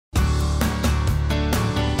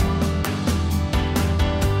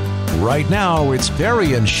Right now, it's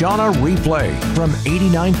Barry and Shauna Replay from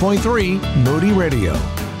 89.3 Moody Radio.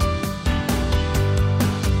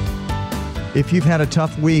 If you've had a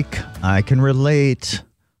tough week, I can relate.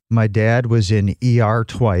 My dad was in ER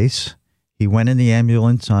twice. He went in the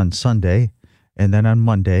ambulance on Sunday, and then on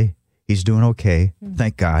Monday, he's doing okay.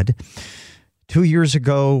 Thank God. 2 years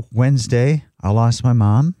ago, Wednesday, I lost my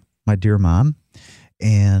mom, my dear mom,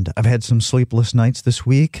 and I've had some sleepless nights this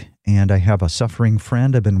week, and I have a suffering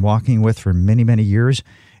friend I've been walking with for many, many years,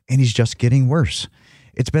 and he's just getting worse.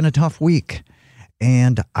 It's been a tough week,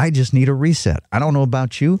 and I just need a reset. I don't know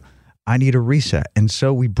about you. I need a reset. And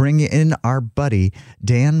so we bring in our buddy,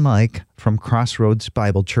 Dan Mike from Crossroads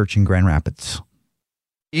Bible Church in Grand Rapids.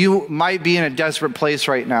 You might be in a desperate place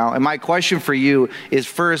right now. And my question for you is,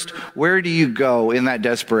 first, where do you go in that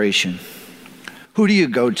desperation? Who do you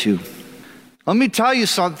go to? Let me tell you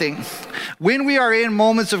something. When we are in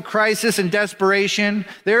moments of crisis and desperation,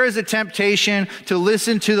 there is a temptation to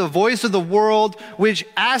listen to the voice of the world, which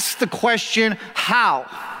asks the question, how?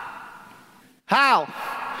 How?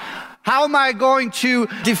 How am I going to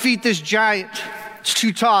defeat this giant? It's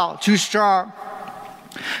too tall, too strong.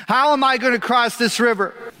 How am I going to cross this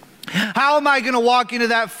river? How am I going to walk into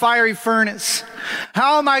that fiery furnace?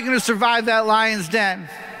 How am I going to survive that lion's den?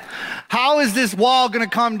 How is this wall going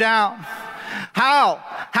to come down?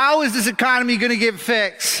 How is this economy going to get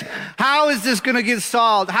fixed? How is this going to get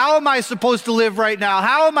solved? How am I supposed to live right now?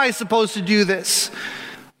 How am I supposed to do this?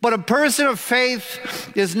 But a person of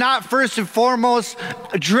faith is not first and foremost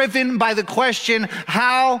driven by the question,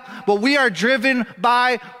 how? But we are driven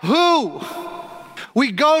by who?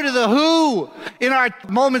 We go to the who in our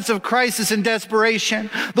moments of crisis and desperation.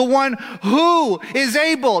 The one who is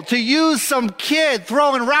able to use some kid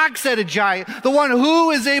throwing rocks at a giant. The one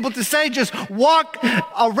who is able to say, just walk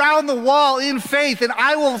around the wall in faith and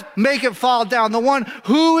I will make it fall down. The one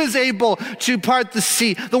who is able to part the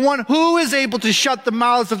sea. The one who is able to shut the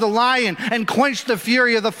mouths of the lion and quench the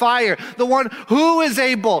fury of the fire. The one who is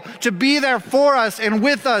able to be there for us and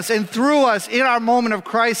with us and through us in our moment of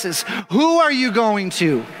crisis. Who are you going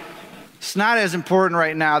to? It's not as important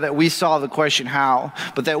right now that we solve the question how,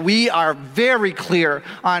 but that we are very clear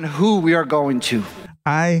on who we are going to.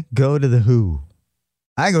 I go to the who.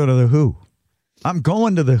 I go to the who. I'm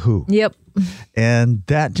going to the who. Yep. And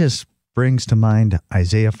that just brings to mind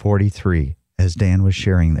Isaiah 43, as Dan was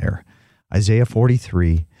sharing there. Isaiah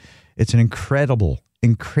 43, it's an incredible,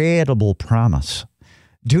 incredible promise.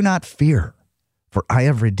 Do not fear, for I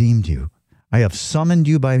have redeemed you. I have summoned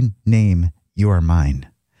you by name. You are mine.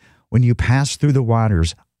 When you pass through the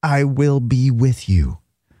waters, I will be with you.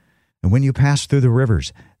 And when you pass through the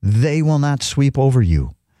rivers, they will not sweep over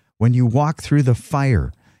you. When you walk through the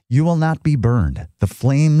fire, you will not be burned. The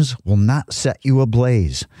flames will not set you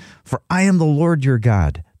ablaze. For I am the Lord your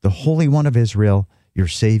God, the Holy One of Israel, your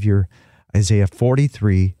Savior. Isaiah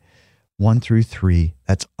 43, 1-3.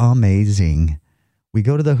 That's amazing. We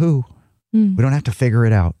go to the who. We don't have to figure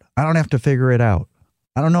it out. I don't have to figure it out.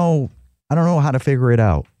 I don't know how to figure it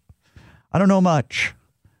out. I don't know much,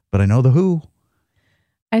 but I know the who.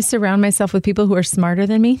 I surround myself with people who are smarter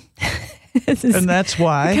than me. And that's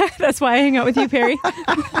why. That's why I hang out with you, Perry.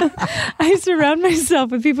 I surround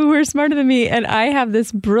myself with people who are smarter than me. And I have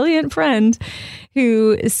this brilliant friend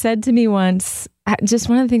who said to me once, just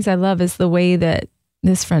one of the things I love is the way that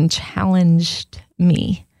this friend challenged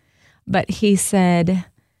me. But he said,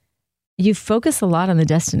 you focus a lot on the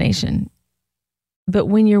destination. But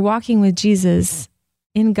when you're walking with Jesus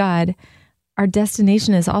in God, our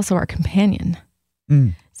destination is also our companion.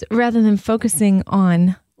 So rather than focusing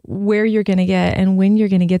on where you're going to get and when you're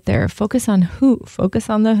going to get there, focus on who. Focus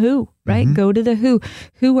on the who, right? Go to the who.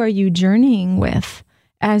 Who are you journeying with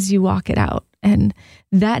as you walk it out? And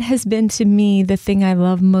that has been to me the thing I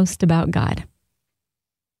love most about God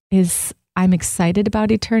is I'm excited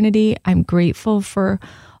about eternity. I'm grateful for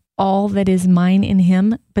all that is mine in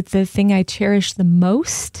him. But the thing I cherish the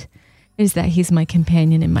most is that he's my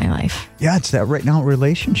companion in my life. Yeah, it's that right now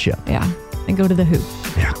relationship. Yeah. And go to the who.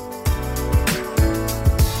 Yeah.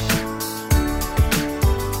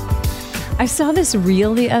 I saw this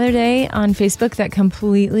reel the other day on Facebook that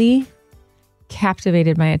completely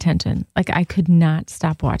captivated my attention. Like I could not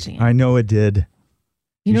stop watching it. I know it did.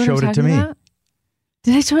 You know showed what I'm it to talking me. about?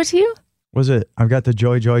 Did I show it to you? Was it? I've got the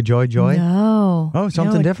joy. No. Oh,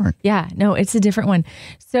 something different. Yeah, no, it's a different one.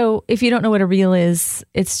 So if you don't know what a reel is,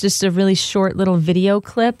 it's just a really short little video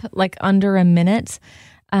clip, like under a minute.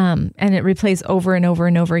 And it replays over and over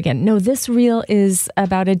and over again. No, this reel is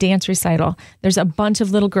about a dance recital. There's a bunch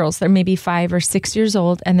of little girls. They're maybe 5 or 6 years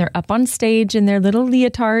old, and they're up on stage in their little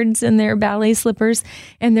leotards and their ballet slippers,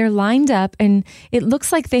 and they're lined up, and it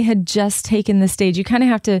looks like they had just taken the stage. You kind of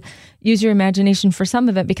have to use your imagination for some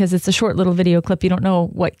of it because it's a short little video clip. You don't know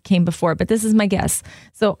what came before, but this is my guess.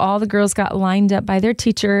 So all the girls got lined up by their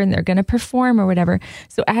teacher, and they're going to perform or whatever.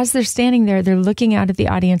 So as they're standing there, they're looking out at the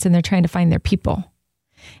audience, and they're trying to find their people.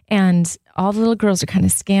 And all the little girls are kind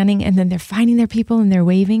of scanning, and then they're finding their people and they're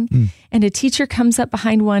waving. And a teacher comes up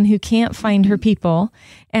behind one who can't find her people,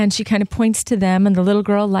 and she kind of points to them, and the little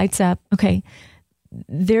girl lights up. Okay,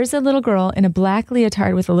 there's a little girl in a black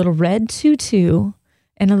leotard with a little red tutu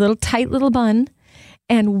and a little tight little bun.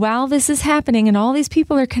 And while this is happening and all these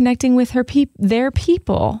people are connecting with their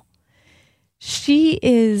people, she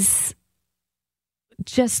is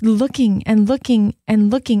just looking and looking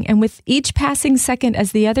and looking. And with each passing second,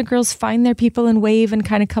 as the other girls find their people and wave and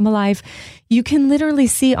kind of come alive, you can literally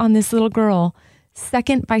see on this little girl,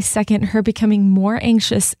 second by second, her becoming more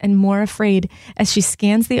anxious and more afraid as she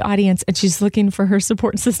scans the audience and she's looking for her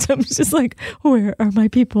support system. She's like, where are my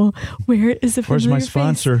people? Where is a familiar Where's my face?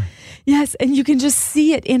 sponsor? Yes. And you can just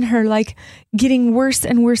see it in her, like getting worse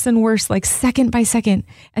and worse and worse, like second by second.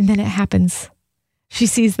 And then it happens. She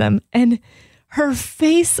sees them, and her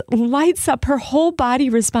face lights up. Her whole body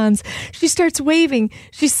responds. She starts waving.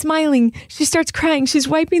 She's smiling. She starts crying. She's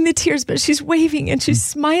wiping the tears, but she's waving and she's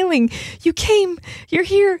smiling. You came. You're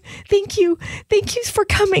here. Thank you. Thank you for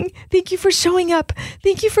coming. Thank you for showing up.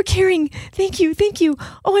 Thank you for caring. Thank you. Thank you.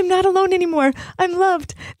 Oh, I'm not alone anymore. I'm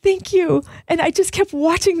loved. Thank you. And I just kept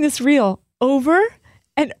watching this reel over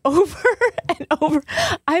and over and over.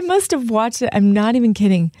 I must have watched it. I'm not even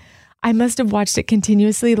kidding. I must have watched it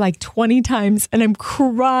continuously like 20 times, and I'm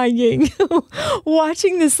crying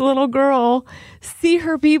watching this little girl see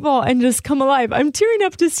her people and just come alive. I'm tearing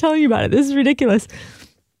up just telling you about it. This is ridiculous.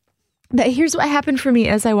 But here's what happened for me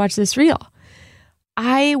as I watched this reel.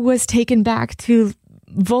 I was taken back to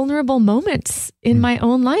vulnerable moments in my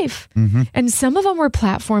own life. And some of them were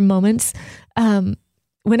platform moments.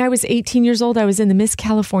 When I was 18 years old, I was in the Miss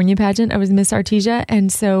California pageant. I was Miss Artesia.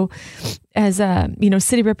 And so as a,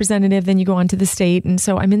 city representative, then you go on to the state. And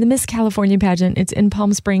so I'm in the Miss California pageant. It's in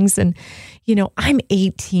Palm Springs. And, I'm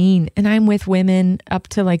 18 and I'm with women up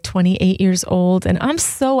to like 28 years old. And I'm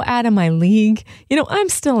so out of my league. I'm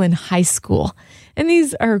still in high school. And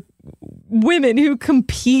these are women who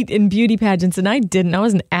compete in beauty pageants. And I didn't. I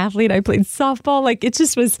was an athlete. I played softball. Like it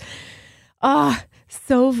just was,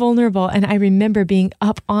 so vulnerable. And I remember being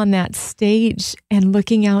up on that stage and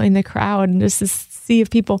looking out in the crowd and just this sea of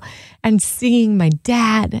people and seeing my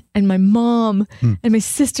dad and my mom and my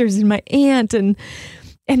sisters and my aunt. And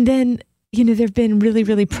then, there've been really,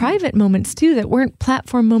 really private moments too that weren't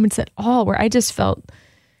platform moments at all, where I just felt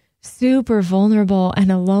super vulnerable and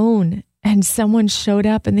alone. And someone showed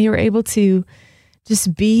up and they were able to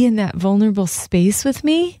just be in that vulnerable space with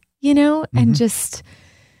me, and just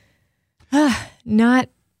not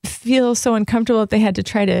feel so uncomfortable that they had to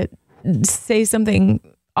try to say something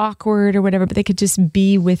awkward or whatever, but they could just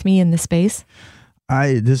be with me in the space.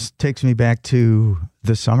 This takes me back to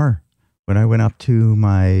the summer when I went up to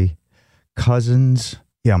my cousin's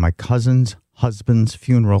husband's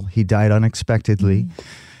funeral. He died unexpectedly.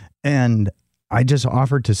 And I just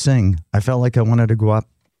offered to sing. I felt like I wanted to go up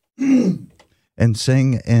and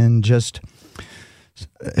sing and just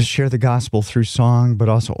share the gospel through song, but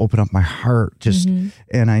also open up my heart.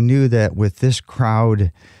 And I knew that with this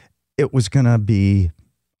crowd, it was going to be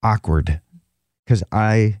awkward because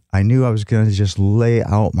I knew I was going to just lay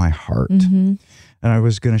out my heart. And I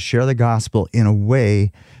was going to share the gospel in a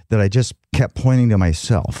way that I just kept pointing to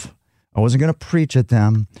myself. I wasn't going to preach at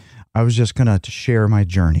them. I was just going to share my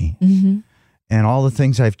journey and all the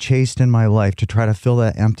things I've chased in my life to try to fill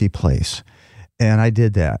that empty place. And I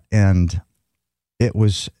did that. And it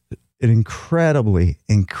was an incredibly,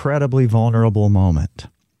 incredibly vulnerable moment.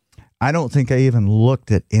 I don't think I even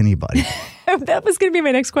looked at anybody. That was going to be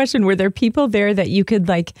my next question. Were there people there that you could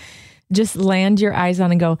just land your eyes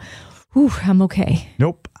on and go, "Ooh, I'm okay"?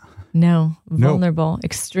 Nope. No. Vulnerable. Nope.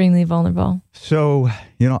 Extremely vulnerable. So,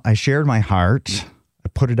 I shared my heart. I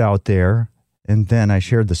put it out there. And then I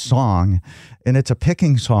shared the song. And it's a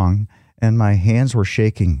picking song. And my hands were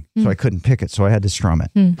shaking. So I couldn't pick it. So I had to strum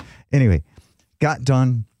it. Anyway. Got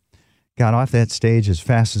done, got off that stage as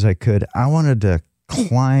fast as I could. I wanted to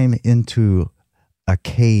climb into a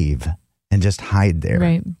cave and just hide there.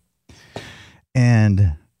 Right.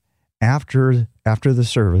 And after the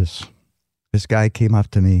service, this guy came up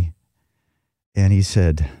to me and he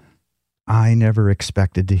said, "I never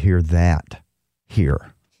expected to hear that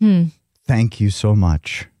here." Thank you so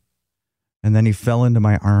much. And then he fell into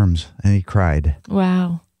my arms and he cried.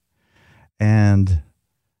 Wow. And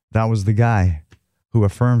that was the guy who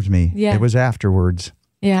affirmed me. Yeah. It was afterwards.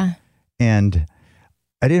 Yeah. And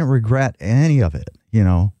I didn't regret any of it, you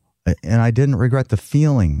know, and I didn't regret the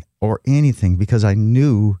feeling or anything because I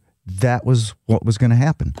knew that was what was going to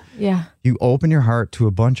happen. Yeah. You open your heart to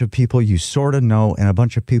a bunch of people you sort of know and a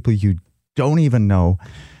bunch of people you don't even know,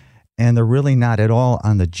 and they're really not at all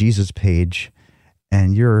on the Jesus page,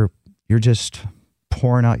 and you're just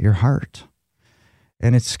pouring out your heart.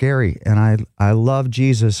 And it's scary. And I love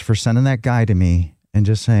Jesus for sending that guy to me and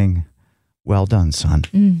just saying, well done,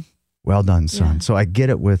 son. Well done, son. Yeah. So I get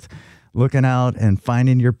it with looking out and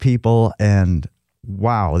finding your people, and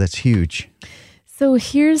wow, that's huge. So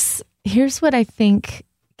here's what I think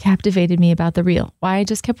captivated me about The Real. Why I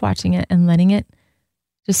just kept watching it and letting it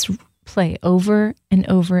just play over and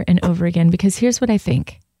over and over again. Because here's what I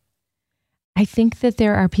think. I think that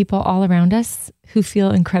there are people all around us who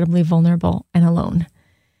feel incredibly vulnerable and alone.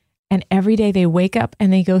 And every day they wake up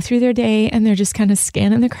and they go through their day and they're just kind of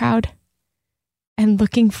scanning the crowd and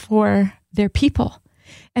looking for their people.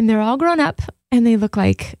 And they're all grown up and they look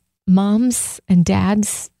like moms and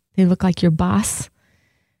dads. They look like your boss.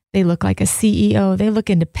 They look like a CEO. They look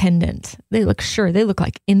independent. They look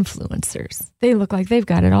like influencers. They look like they've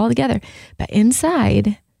got it all together. But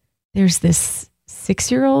inside, there's this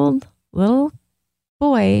 6-year-old little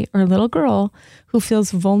boy or little girl who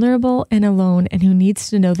feels vulnerable and alone and who needs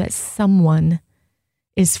to know that someone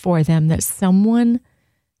is for them, that someone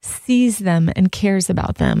sees them and cares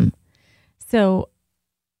about them. So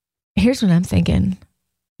here's what I'm thinking.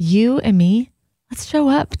 You and me, let's show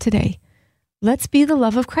up today. Let's be the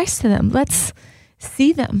love of Christ to them. Let's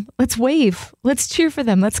see them. Let's wave. Let's cheer for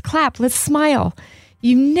them. Let's clap. Let's smile.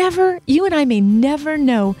 You and I may never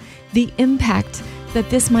know the impact that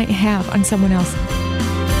this might have on someone else.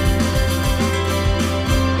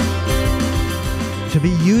 To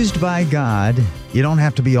be used by God, you don't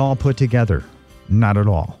have to be all put together. Not at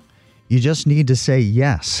all. You just need to say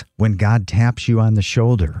yes when God taps you on the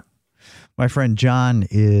shoulder. My friend John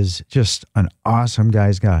is just an awesome guy.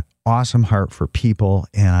 He's got an awesome heart for people.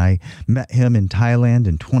 And I met him in Thailand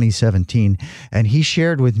in 2017. And he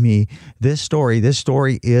shared with me this story. This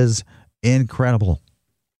story is incredible.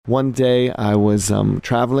 One day I was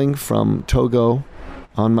traveling from Togo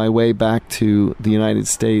on my way back to the United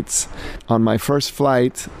States. On my first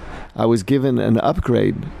flight, I was given an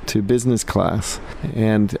upgrade to business class.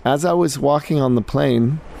 And as I was walking on the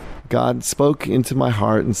plane, God spoke into my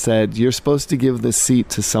heart and said, you're supposed to give this seat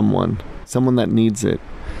to someone that needs it.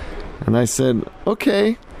 And I said,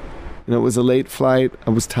 okay. It was a late flight. I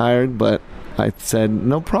was tired, but I said,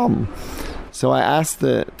 no problem. So I asked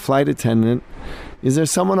the flight attendant, is there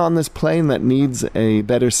someone on this plane that needs a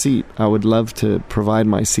better seat? I would love to provide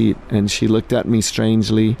my seat. And she looked at me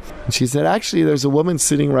strangely. And she said, actually, there's a woman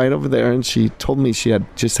sitting right over there. And she told me she had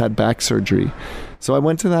just had back surgery. So I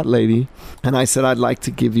went to that lady and I said, I'd like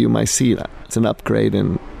to give you my seat. It's an upgrade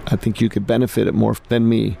and I think you could benefit it more than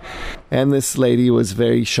me. And this lady was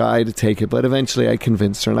very shy to take it, but eventually I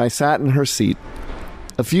convinced her and I sat in her seat.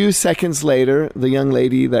 A few seconds later, the young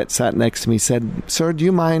lady that sat next to me said, sir, do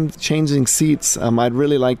you mind changing seats? I'd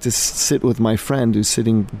really like to sit with my friend who's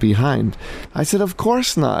sitting behind. I said, of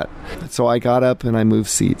course not. So I got up and I moved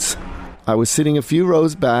seats. I was sitting a few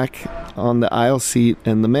rows back on the aisle seat,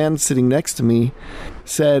 and the man sitting next to me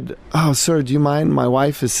said, oh, sir, do you mind? My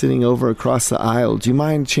wife is sitting over across the aisle. Do you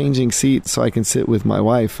mind changing seats so I can sit with my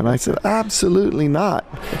wife? And I said, absolutely not.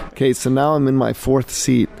 Okay, so now I'm in my fourth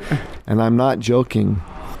seat, and I'm not joking.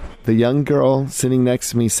 The young girl sitting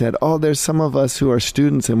next to me said, oh, there's some of us who are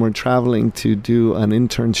students and we're traveling to do an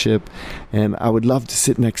internship, and I would love to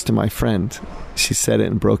sit next to my friend. She said it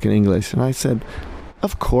in broken English, and I said,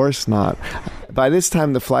 of course not. By this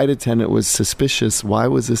time, the flight attendant was suspicious. Why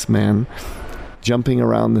was this man jumping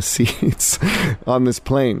around the seats on this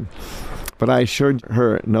plane? But I assured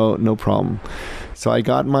her, no problem. So I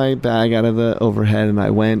got my bag out of the overhead and I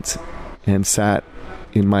went and sat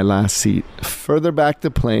in my last seat. Further back the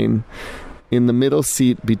plane, in the middle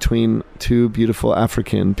seat between two beautiful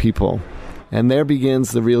African people. And there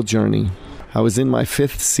begins the real journey. I was in my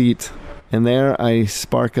fifth seat. And there I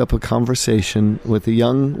spark up a conversation with a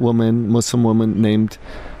young woman, Muslim woman named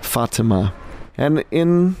Fatima. And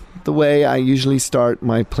in the way I usually start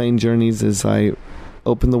my plane journeys is I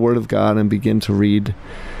open the Word of God and begin to read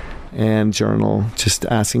and journal, just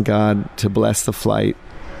asking God to bless the flight.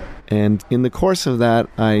 And in the course of that,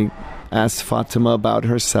 I asked Fatima about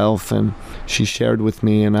herself, and she shared with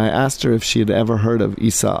me, and I asked her if she had ever heard of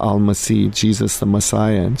Isa al-Masih, Jesus the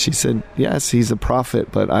Messiah, and she said, yes, he's a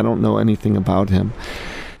prophet, but I don't know anything about him.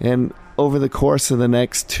 And over the course of the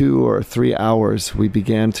next 2 or 3 hours, we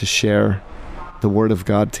began to share the Word of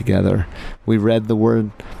God together. We read the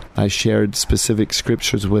Word. I shared specific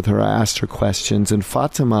scriptures with her. I asked her questions, and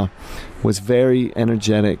Fatima was very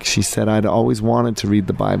energetic. She said, I'd always wanted to read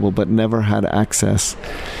the Bible, but never had access.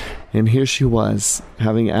 And here she was,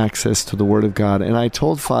 having access to the Word of God. And I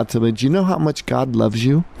told Fatima, do you know how much God loves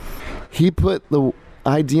you? He put the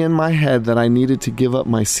idea in my head that I needed to give up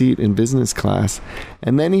my seat in business class.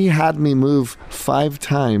 And then he had me move 5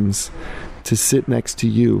 times to sit next to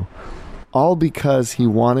you. All because he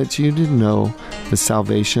wanted you to know the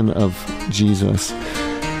salvation of Jesus.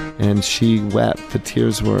 And she wept. The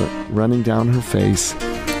tears were running down her face.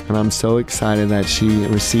 And I'm so excited that she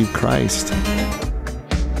received Christ.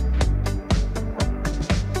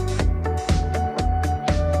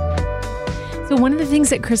 So one of the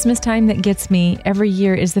things at Christmas time that gets me every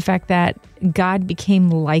year is the fact that God became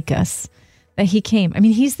like us. That he came. I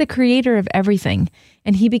mean, he's the creator of everything.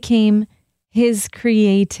 And he became his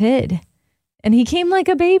created. And he came like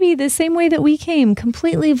a baby, the same way that we came,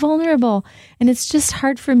 completely vulnerable. And it's just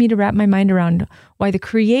hard for me to wrap my mind around why the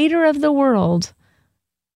creator of the world,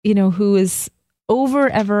 who is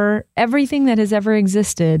over everything that has ever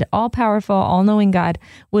existed, all powerful, all knowing God,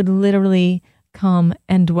 would literally come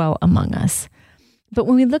and dwell among us. But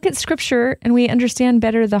when we look at scripture and we understand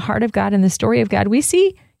better the heart of God and the story of God, we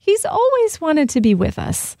see he's always wanted to be with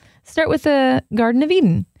us. Start with the Garden of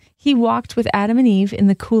Eden. He walked with Adam and Eve in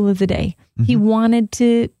the cool of the day. Mm-hmm. He wanted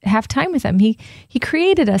to have time with them. He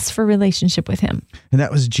created us for relationship with him. And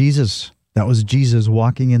that was Jesus. That was Jesus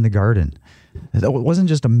walking in the garden. That wasn't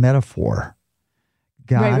just a metaphor.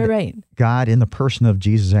 God, right. God in the person of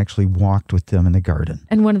Jesus actually walked with them in the garden.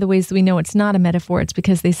 And one of the ways that we know it's not a metaphor, it's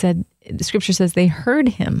because the scripture says they heard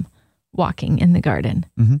him walking in the garden.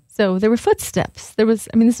 Mm-hmm. So there were footsteps. This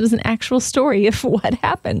was an actual story of what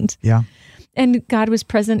happened. Yeah. And God was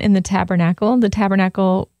present in the tabernacle. The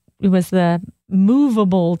tabernacle was the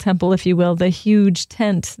movable temple, if you will, the huge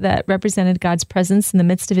tent that represented God's presence in the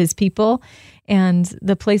midst of his people and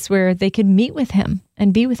the place where they could meet with him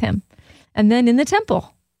and be with him. And then in the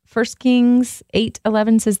temple, 1 Kings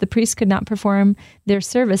 8:11 says the priests could not perform their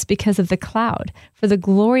service because of the cloud, for the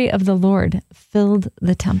glory of the Lord filled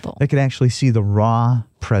the temple. They could actually see the raw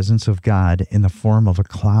presence of God in the form of a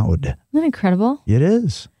cloud. Isn't that incredible? It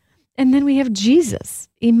is. And then we have Jesus,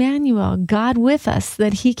 Emmanuel, God with us,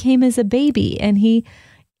 that he came as a baby and he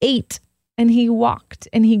ate and he walked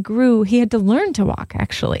and he grew. He had to learn to walk,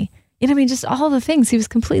 actually. Just all the things. He was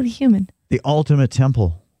completely human. The ultimate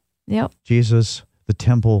temple. Yep. Jesus, the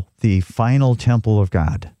temple, the final temple of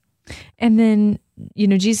God. And then,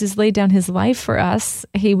 Jesus laid down his life for us.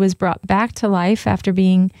 He was brought back to life after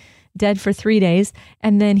being dead for 3 days.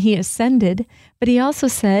 And then he ascended. But he also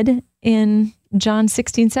said in John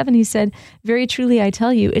 16:7, he said, very truly I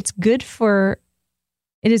tell you, it is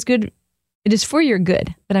for your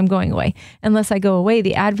good that I'm going away. Unless I go away,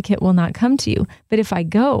 the advocate will not come to you. But if I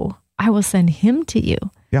go, I will send him to you.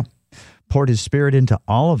 Yeah. Poured his spirit into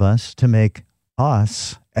all of us to make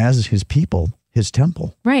us, as his people, his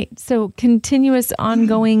temple. Right. So continuous,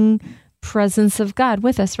 ongoing presence of God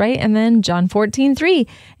with us, right? And then John 14:3,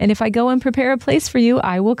 and if I go and prepare a place for you,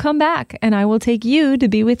 I will come back and I will take you to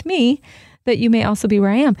be with me, that you may also be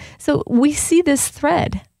where I am. So we see this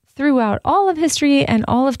thread throughout all of history and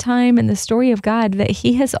all of time and the story of God, that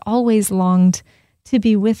he has always longed to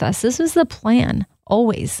be with us. This was the plan,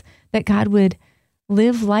 always, that God would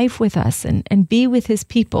live life with us and be with his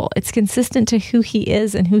people. It's consistent to who he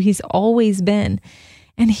is and who he's always been.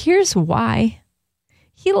 And here's why.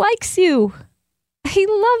 He likes you. He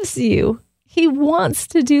loves you. He wants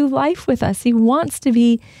to do life with us. He wants to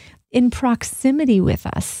be in proximity with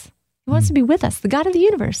us. He wants to be with us. The God of the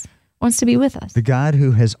universe wants to be with us. The God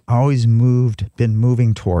who has always been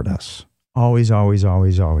moving toward us. Always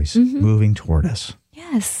moving toward us.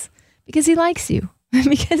 Yes, because he likes you,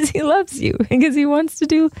 because he loves you, because he wants to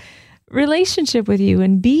do relationship with you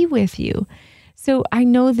and be with you. So I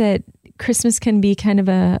know that Christmas can be kind of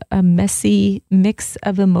a messy mix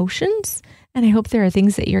of emotions. And I hope there are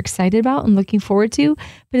things that you're excited about and looking forward to.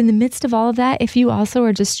 But in the midst of all of that, if you also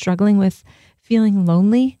are just struggling with feeling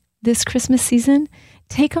lonely this Christmas season,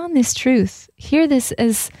 take on this truth. Hear this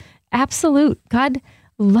as absolute. God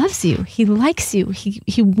loves you. He likes you.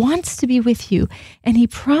 He wants to be with you. And he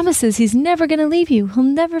promises he's never going to leave you. He'll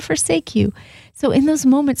never forsake you. So in those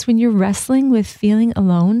moments when you're wrestling with feeling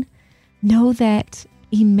alone, know that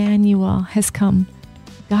Emmanuel has come.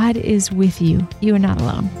 God is with you. You are not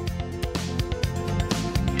alone.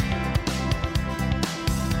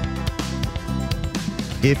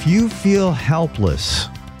 If you feel helpless,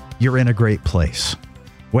 you're in a great place.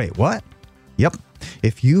 Wait, what? Yep.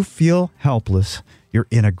 If you feel helpless, you're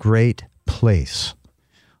in a great place.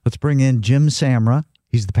 Let's bring in Jim Samra.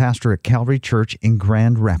 He's the pastor at Calvary Church in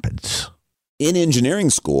Grand Rapids. In engineering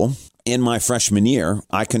school, in my freshman year,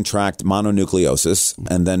 I contract mononucleosis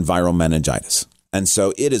and then viral meningitis. And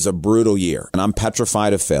so it is a brutal year, and I'm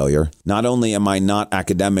petrified of failure. Not only am I not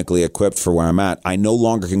academically equipped for where I'm at, I no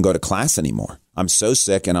longer can go to class anymore. I'm so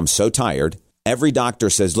sick and I'm so tired. Every doctor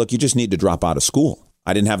says, look, you just need to drop out of school.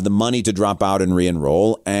 I didn't have the money to drop out and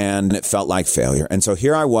re-enroll, and it felt like failure. And so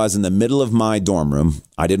here I was in the middle of my dorm room.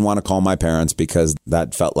 I didn't want to call my parents because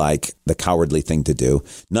that felt like the cowardly thing to do.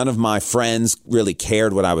 None of my friends really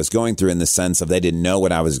cared what I was going through in the sense of they didn't know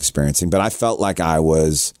what I was experiencing, but I felt like I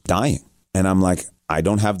was dying. And I'm like, I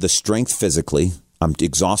don't have the strength physically. I'm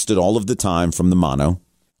exhausted all of the time from the mono.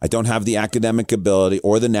 I don't have the academic ability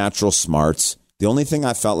or the natural smarts. The only thing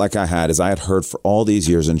I felt like I had is I had heard for all these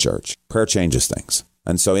years in church, prayer changes things.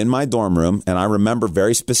 And so in my dorm room, and I remember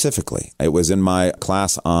very specifically, it was in my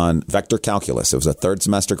class on vector calculus. It was a third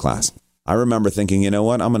semester class. I remember thinking, you know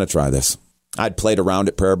what, I'm going to try this. I'd played around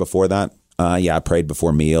at prayer before that. I prayed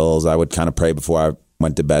before meals. I would kind of pray before I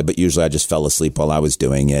went to bed, but usually I just fell asleep while I was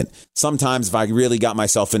doing it. Sometimes if I really got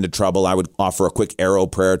myself into trouble, I would offer a quick arrow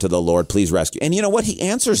prayer to the Lord, please rescue. And you know what? He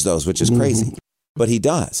answers those, which is crazy. But he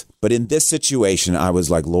does. But in this situation, I was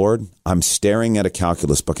like, Lord, I'm staring at a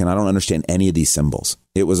calculus book and I don't understand any of these symbols.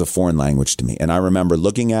 It was a foreign language to me. And I remember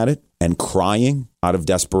looking at it and crying out of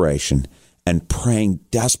desperation and praying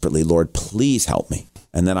desperately, Lord, please help me.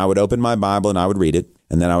 And then I would open my Bible and I would read it.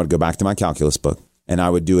 And then I would go back to my calculus book and I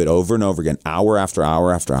would do it over and over again, hour after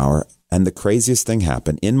hour after hour. And the craziest thing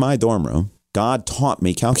happened in my dorm room. God taught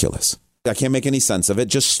me calculus. I can't make any sense of it.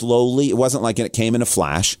 Just slowly, it wasn't like it came in a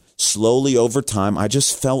flash. Slowly over time, I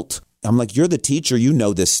just felt, I'm like, you're the teacher, you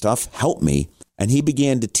know this stuff, help me. And he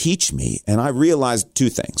began to teach me. And I realized two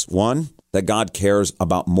things. One, that God cares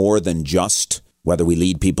about more than just whether we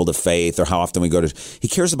lead people to faith or how often we go to, he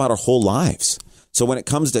cares about our whole lives. So when it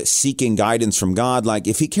comes to seeking guidance from God, like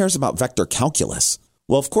if he cares about vector calculus,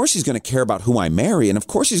 well, of course he's going to care about who I marry. And of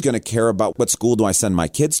course he's going to care about what school do I send my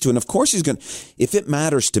kids to. And of course he's going to, if it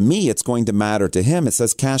matters to me, it's going to matter to him. It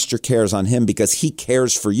says cast your cares on him because he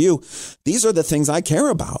cares for you. These are the things I care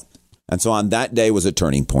about. And so on that day was a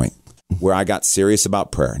turning point where I got serious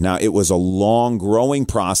about prayer. Now, it was a long growing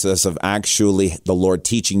process of actually the Lord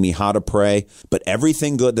teaching me how to pray, but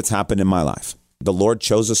everything good that's happened in my life. The Lord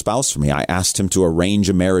chose a spouse for me. I asked him to arrange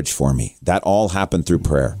a marriage for me. That all happened through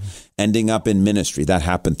prayer. Ending up in ministry, that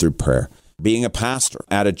happened through prayer. Being a pastor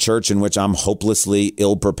at a church in which I'm hopelessly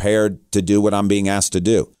ill-prepared to do what I'm being asked to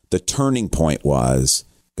do. The turning point was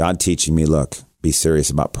God teaching me, look, be serious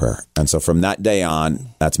about prayer. And so from that day on,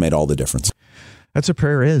 that's made all the difference. That's what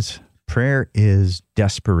prayer is. Prayer is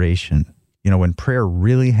desperation. You know, when prayer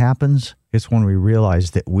really happens, it's when we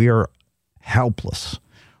realize that we are helpless.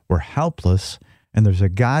 We're helpless, and there's a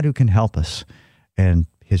God who can help us, and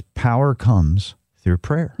his power comes through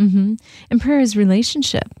prayer. Mm-hmm. And prayer is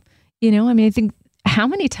relationship. You know, I mean, I think how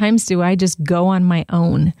many times do I just go on my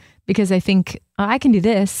own because I think, oh, I can do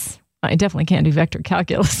this. I definitely can't do vector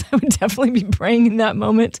calculus. I would definitely be praying in that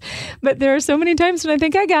moment. But there are so many times when I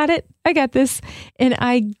think, I got it. I got this. And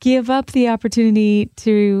I give up the opportunity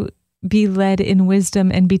to be led in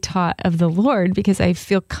wisdom and be taught of the Lord because I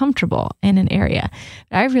feel comfortable in an area.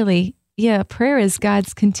 Prayer is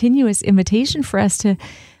God's continuous invitation for us to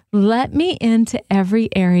let me into every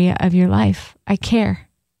area of your life. I care.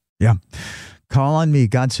 Yeah. Call on me.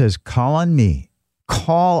 God says, call on me.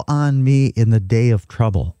 Call on me in the day of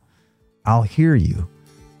trouble. I'll hear you.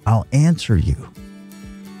 I'll answer you.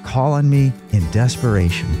 Call on me in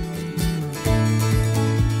desperation.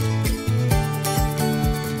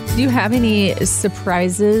 Do you have any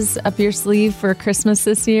surprises up your sleeve for Christmas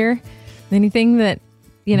this year? Anything that,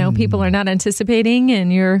 people are not anticipating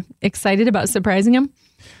and you're excited about surprising them?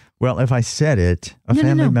 Well, if I said it, a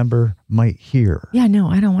family member might hear. Yeah, no,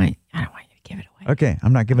 I don't want you to give it away. Okay,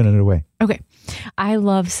 I'm not giving it away. Okay. I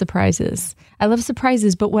love surprises.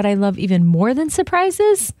 But what I love even more than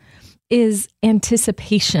surprises is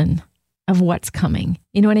anticipation of what's coming.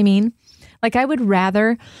 You know what I mean? Like I would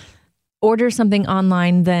rather order something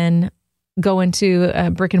online than go into a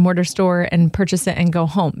brick and mortar store and purchase it and go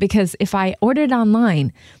home. Because if I order it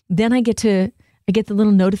online, then I get to I get the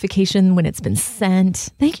little notification when it's been sent.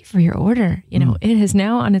 Thank you for your order. It is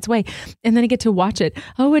now on its way. And then I get to watch it.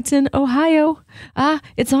 Oh, it's in Ohio.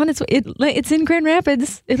 It's on its way. It's in Grand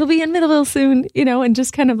Rapids. It'll be in Middleville soon, and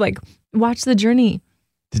just kind of like watch the journey.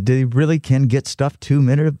 They really can get stuff to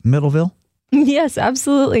Middleville? Yes,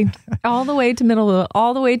 absolutely. All the way to Middleville,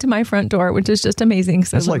 all the way to my front door, which is just amazing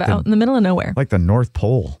because I live out in the middle of nowhere. Like the North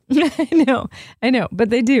Pole. I know, but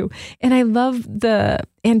they do. And I love the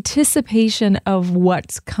anticipation of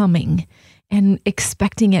what's coming and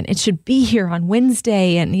expecting it. It should be here on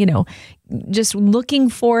Wednesday and, just looking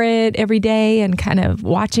for it every day and kind of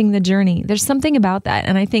watching the journey. There's something about that.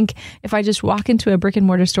 And I think if I just walk into a brick and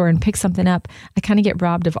mortar store and pick something up, I kind of get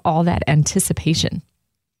robbed of all that anticipation.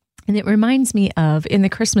 And it reminds me of, in the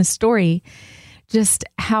Christmas story, just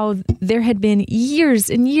how there had been years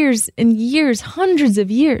and years and years, hundreds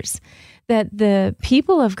of years, that the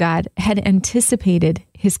people of God had anticipated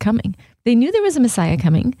his coming. They knew there was a Messiah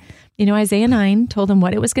coming. Isaiah 9 told them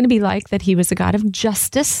what it was going to be like, that he was a God of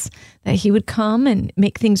justice, that he would come and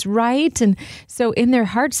make things right. And so in their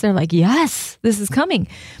hearts, they're like, yes, this is coming.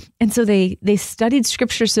 And so they studied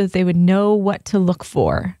scripture so that they would know what to look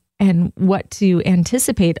for and what to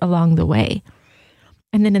anticipate along the way.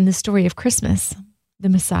 And then in the story of Christmas, the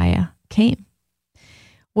Messiah came.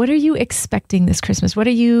 What are you expecting this Christmas? What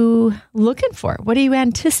are you looking for? What are you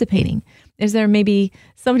anticipating? Is there maybe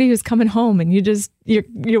somebody who's coming home and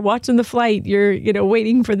you're watching the flight, you're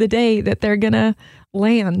waiting for the day that they're going to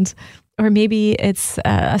land? Or maybe it's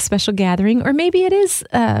a special gathering, or maybe it is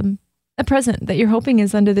a present that you're hoping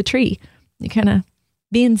is under the tree. You're kind of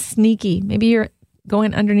being sneaky. Maybe you're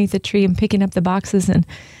going underneath the tree and picking up the boxes and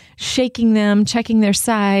shaking them, checking their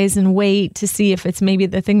size, and wait to see if it's maybe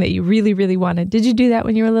the thing that you really, really wanted. Did you do that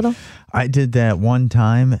when you were little? I did that one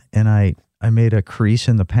time, and I made a crease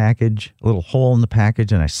in the package, a little hole in the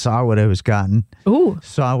package, and I saw what I was getting. Ooh.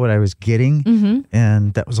 Saw what I was getting,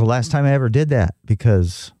 and that was the last time I ever did that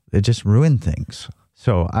because it just ruined things.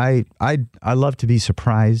 So I love to be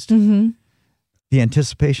surprised. The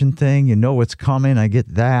anticipation thing, what's coming, I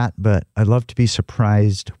get that, but I love to be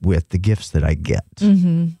surprised with the gifts that I get.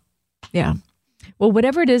 Yeah. Well,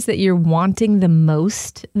 whatever it is that you're wanting the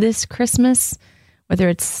most this Christmas, whether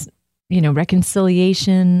it's,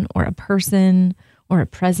 reconciliation or a person or a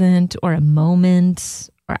present or a moment,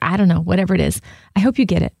 or I don't know, whatever it is, I hope you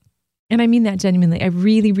get it. And I mean that genuinely. I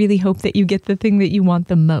really, really hope that you get the thing that you want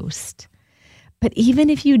the most. But even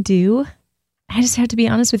if you do, I just have to be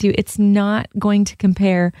honest with you, it's not going to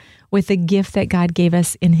compare with the gift that God gave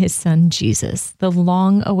us in his son, Jesus, the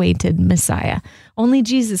long-awaited Messiah. Only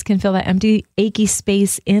Jesus can fill that empty, achy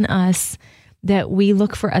space in us that we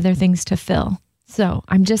look for other things to fill. So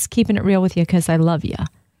I'm just keeping it real with you because I love you.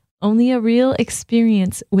 Only a real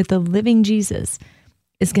experience with the living Jesus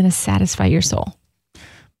is going to satisfy your soul.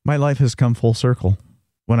 My life has come full circle.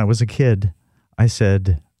 When I was a kid, I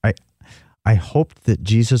said, I hoped that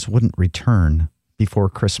Jesus wouldn't return before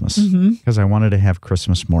Christmas because I wanted to have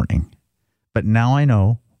Christmas morning. But now I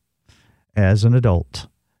know, as an adult,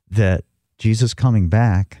 that Jesus coming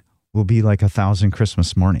back will be like 1,000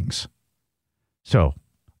 Christmas mornings. So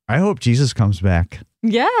I hope Jesus comes back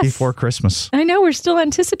before Christmas. I know, we're still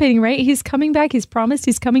anticipating, right? He's coming back. He's promised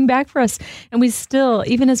he's coming back for us. And we still,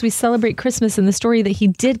 even as we celebrate Christmas and the story that he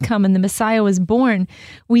did come and the Messiah was born,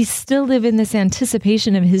 we still live in this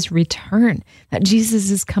anticipation of his return, that Jesus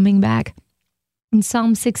is coming back. And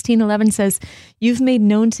Psalm 16:11 says, "You've made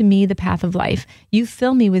known to me the path of life. You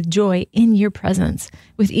fill me with joy in your presence,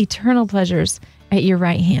 with eternal pleasures at your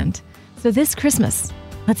right hand." So this Christmas,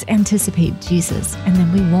 let's anticipate Jesus, and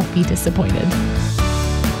then we won't be disappointed.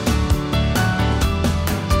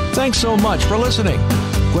 Thanks so much for listening.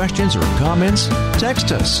 Questions or comments?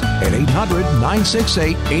 Text us at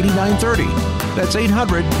 800-968-8930. That's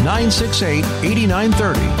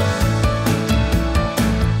 800-968-8930.